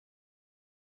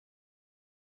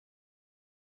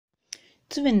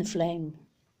Twinflame.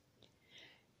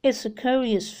 It's a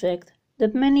curious fact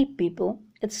that many people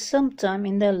at some time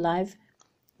in their life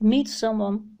meet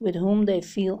someone with whom they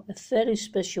feel a very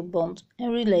special bond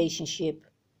and relationship.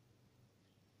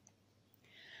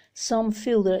 Some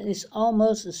feel there is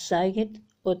almost a psychic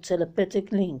or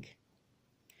telepathic link.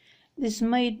 This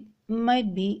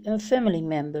might be a family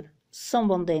member,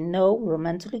 someone they know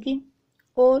romantically,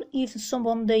 or even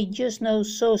someone they just know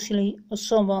socially, or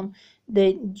someone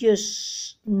they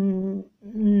just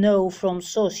know from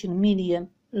social media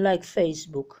like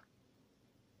Facebook.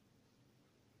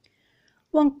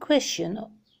 One question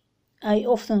I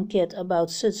often get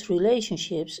about such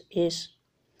relationships is,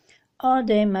 are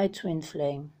they my twin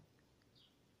flame?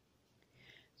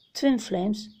 Twin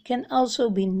flames can also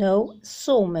be no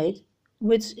soulmate,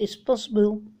 which is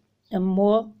possible a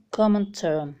more common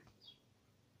term.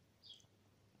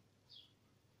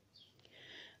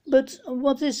 But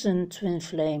what is a twin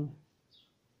flame?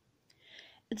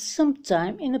 At some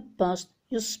time in the past,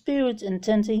 your spirit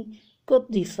entity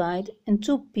got divided and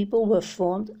two people were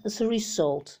formed as a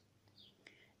result.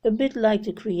 A bit like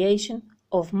the creation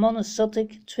of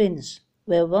monozygotic twins,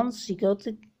 where one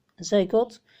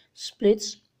zygote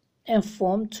splits and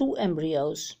forms two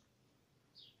embryos.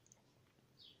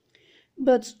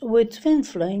 But with twin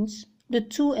flames, the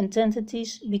two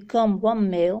entities become one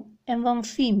male and one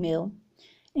female,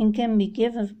 and can be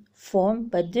given form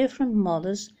by different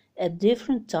mothers at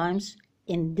different times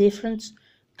in different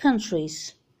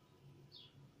countries.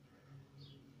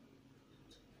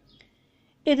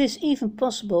 It is even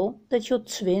possible that your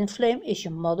twin flame is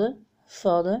your mother,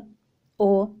 father,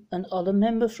 or another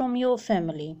member from your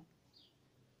family.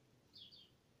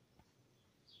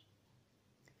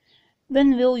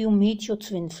 When will you meet your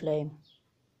twin flame?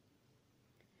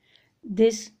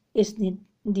 This is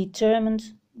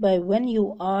determined by when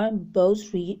you are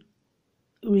both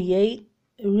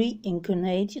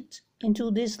reincarnated into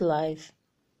this life,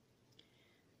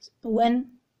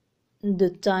 when the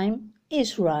time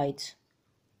is right.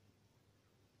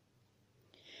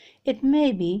 It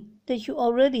may be that you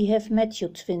already have met your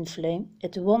twin flame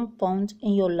at one point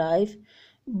in your life,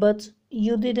 but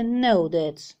you didn't know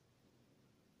that.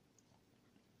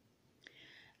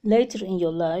 Later in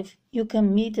your life, you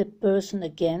can meet a person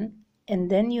again,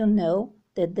 and then you know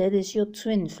that is your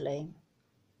twin flame.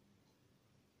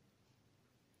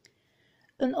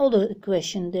 Another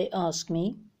question they ask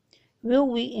me, will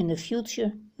we in the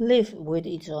future live with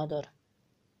each other?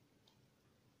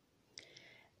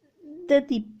 That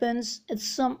depends on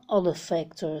some other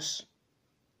factors.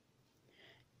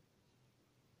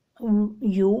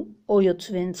 You or your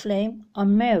twin flame are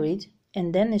married,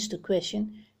 and then is the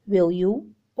question, will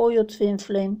you or your twin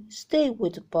flame stay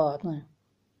with the partner?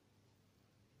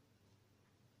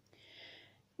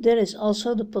 There is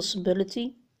also the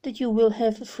possibility that you will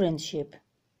have a friendship.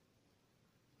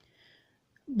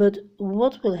 But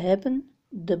what will happen?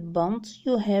 The bond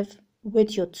you have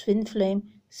with your twin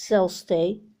flame shall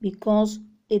stay because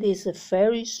it is a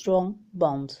very strong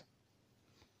bond.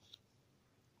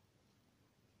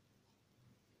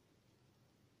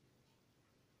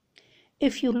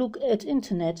 If you look at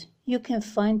internet, you can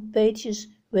find pages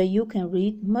where you can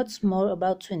read much more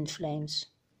about twin flames.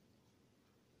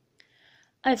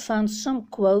 I found some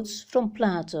quotes from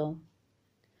Plato.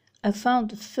 I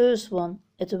found the first one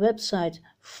at the website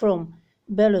from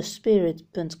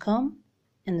bellerspirit.com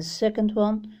and the second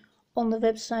one on the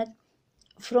website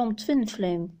from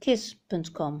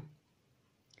twinflamekiss.com.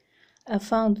 I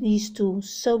found these two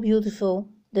so beautiful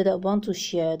that I want to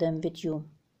share them with you.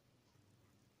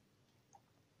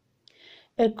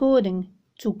 According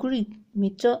to Greek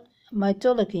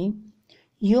mythology,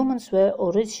 humans were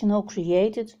originally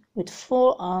created with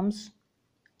 4 arms,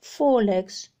 4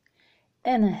 legs,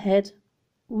 and a head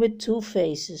with 2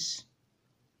 faces.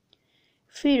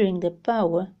 Fearing their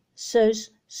power, Zeus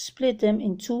split them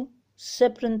in 2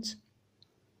 separate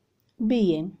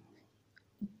beings,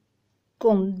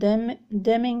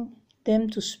 condemning them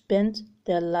to spend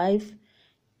their life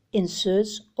in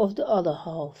search of the other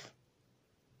half.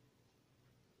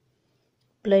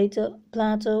 Plato,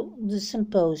 the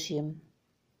Symposium.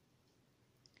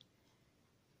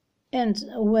 And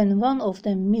when one of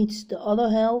them meets the other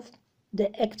half, the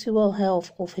actual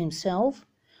half of himself,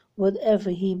 whatever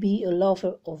he be, a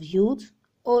lover of youth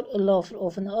or a lover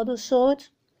of another sort,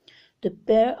 the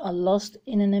pair are lost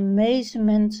in an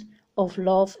amazement of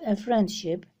love and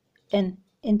friendship and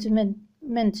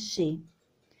intimacy,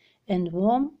 and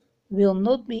one will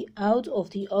not be out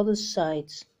of the other's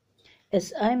sight,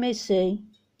 as I may say,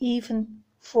 even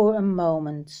for a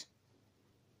moment.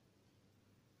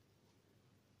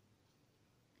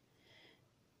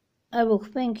 I will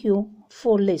thank you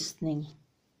for listening.